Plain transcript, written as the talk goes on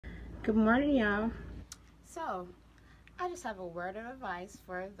Good morning, y'all. So, I just have a word of advice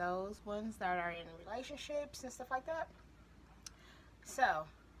for those ones that are in relationships and stuff like that. So,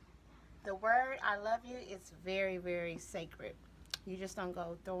 the word I love you is very, very sacred. You just don't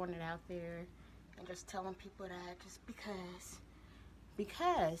go throwing it out there and just telling people that just because.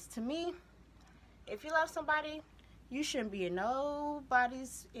 Because, to me, if you love somebody, you shouldn't be in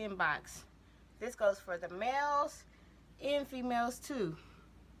nobody's inbox. This goes for the males and females too.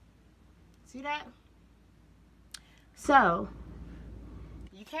 See that? So,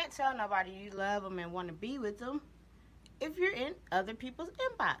 you can't tell nobody you love them and want to be with them if you're in other people's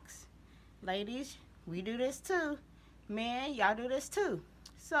inbox. Ladies, we do this too. Men, y'all do this too.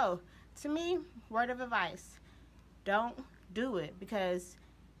 So, to me, word of advice, don't do it, because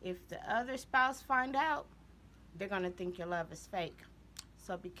if the other spouse find out, they're going to think your love is fake.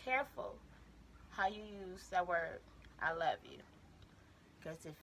 So be careful how you use that word, I love you. Because if